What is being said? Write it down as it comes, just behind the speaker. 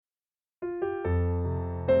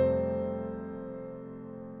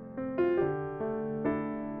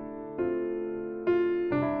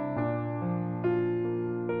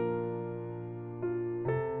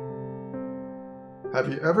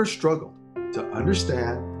Have you ever struggled to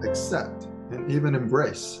understand, accept, and even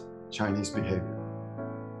embrace Chinese behavior?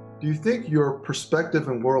 Do you think your perspective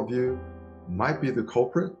and worldview might be the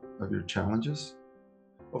culprit of your challenges?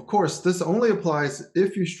 Of course, this only applies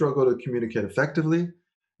if you struggle to communicate effectively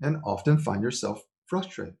and often find yourself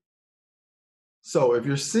frustrated. So, if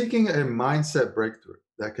you're seeking a mindset breakthrough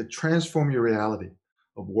that could transform your reality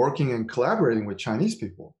of working and collaborating with Chinese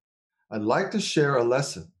people, I'd like to share a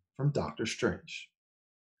lesson from Doctor Strange.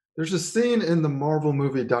 There's a scene in the Marvel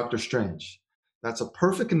movie Doctor Strange that's a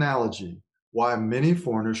perfect analogy why many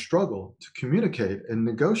foreigners struggle to communicate and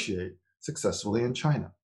negotiate successfully in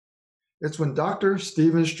China. It's when Dr.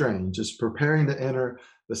 Stephen Strange is preparing to enter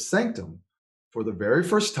the sanctum for the very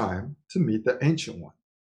first time to meet the Ancient One.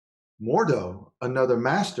 Mordo, another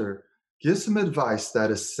master, gives him advice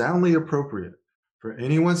that is soundly appropriate for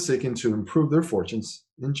anyone seeking to improve their fortunes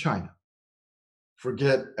in China.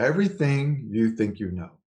 Forget everything you think you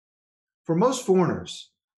know. For most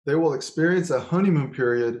foreigners, they will experience a honeymoon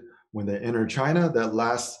period when they enter China that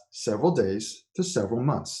lasts several days to several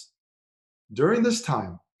months. During this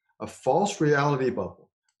time, a false reality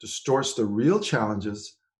bubble distorts the real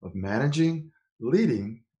challenges of managing,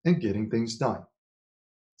 leading, and getting things done.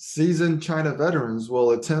 Seasoned China veterans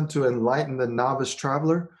will attempt to enlighten the novice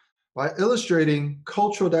traveler by illustrating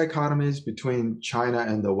cultural dichotomies between China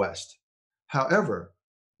and the West. However,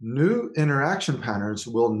 new interaction patterns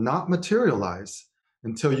will not materialize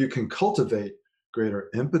until you can cultivate greater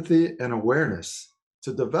empathy and awareness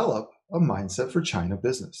to develop a mindset for China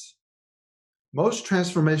business. Most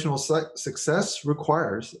transformational success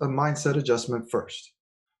requires a mindset adjustment first,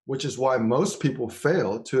 which is why most people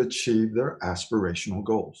fail to achieve their aspirational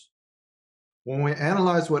goals. When we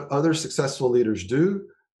analyze what other successful leaders do,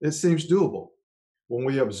 it seems doable. When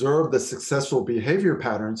we observe the successful behavior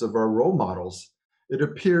patterns of our role models, it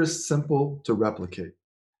appears simple to replicate.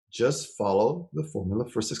 Just follow the formula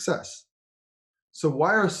for success. So,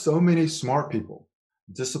 why are so many smart people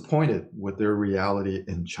disappointed with their reality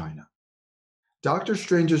in China? Doctor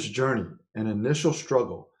Strange's journey and initial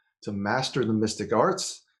struggle to master the mystic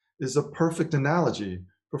arts is a perfect analogy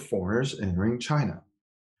for foreigners entering China.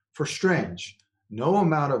 For Strange, no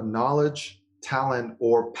amount of knowledge, talent,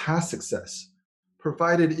 or past success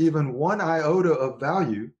provided even one iota of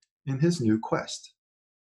value in his new quest.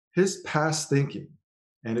 His past thinking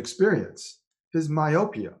and experience, his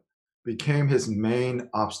myopia, became his main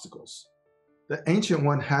obstacles. The Ancient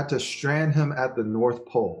One had to strand him at the North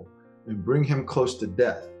Pole and bring him close to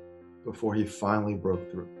death before he finally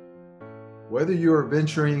broke through. Whether you are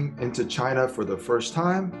venturing into China for the first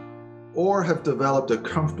time or have developed a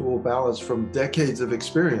comfortable balance from decades of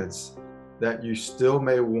experience that you still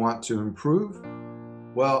may want to improve,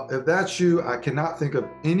 well, if that's you, I cannot think of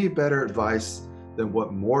any better advice than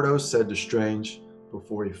what Mordo said to Strange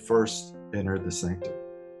before he first entered the sanctum.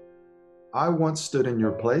 I once stood in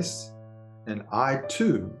your place, and I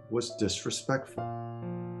too was disrespectful.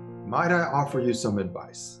 Might I offer you some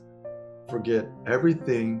advice? Forget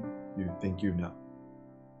everything you think you know.